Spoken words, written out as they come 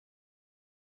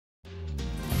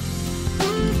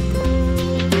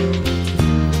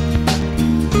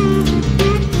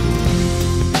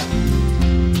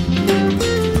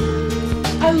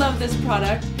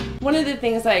product. One of the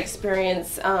things I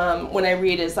experience when I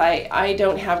read is I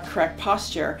don't have correct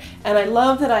posture, and I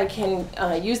love that I can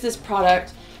use this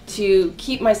product to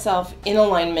keep myself in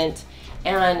alignment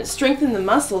and strengthen the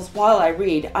muscles while I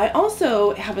read. I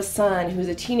also have a son who's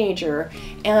a teenager,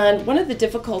 and one of the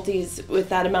difficulties with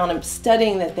that amount of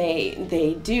studying that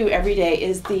they do every day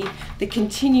is the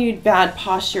continued bad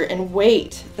posture and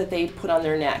weight that they put on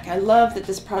their neck. I love that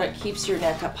this product keeps your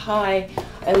neck up high.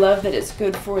 I love that it's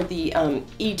good for the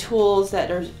e-tools that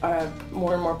are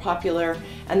more and more popular,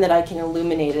 and that I can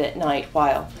illuminate it at night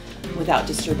without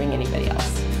disturbing anybody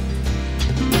else.